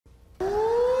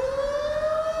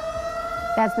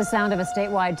That's the sound of a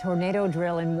statewide tornado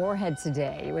drill in Moorhead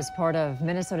today. It was part of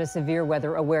Minnesota Severe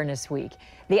Weather Awareness Week.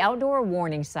 The outdoor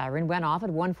warning siren went off at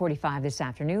 1:45 this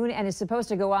afternoon and is supposed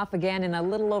to go off again in a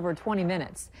little over 20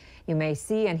 minutes. You may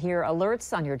see and hear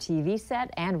alerts on your TV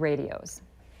set and radios.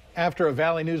 After a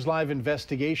Valley News Live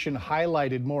investigation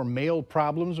highlighted more mail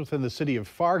problems within the city of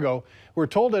Fargo, we're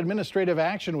told administrative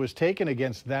action was taken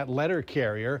against that letter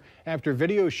carrier after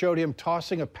video showed him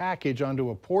tossing a package onto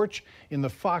a porch in the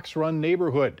Fox Run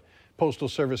neighborhood. Postal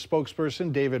Service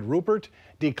spokesperson David Rupert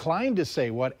declined to say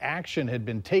what action had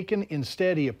been taken.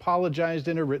 Instead, he apologized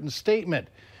in a written statement.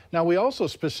 Now, we also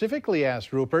specifically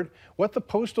asked Rupert what the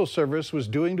Postal Service was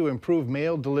doing to improve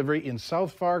mail delivery in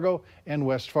South Fargo and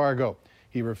West Fargo.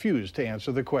 He refused to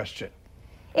answer the question.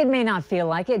 It may not feel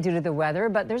like it due to the weather,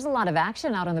 but there's a lot of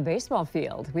action out on the baseball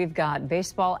field. We've got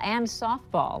baseball and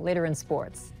softball later in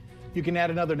sports. You can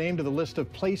add another name to the list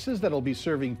of places that'll be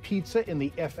serving pizza in the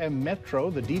FM Metro.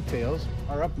 The details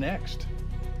are up next.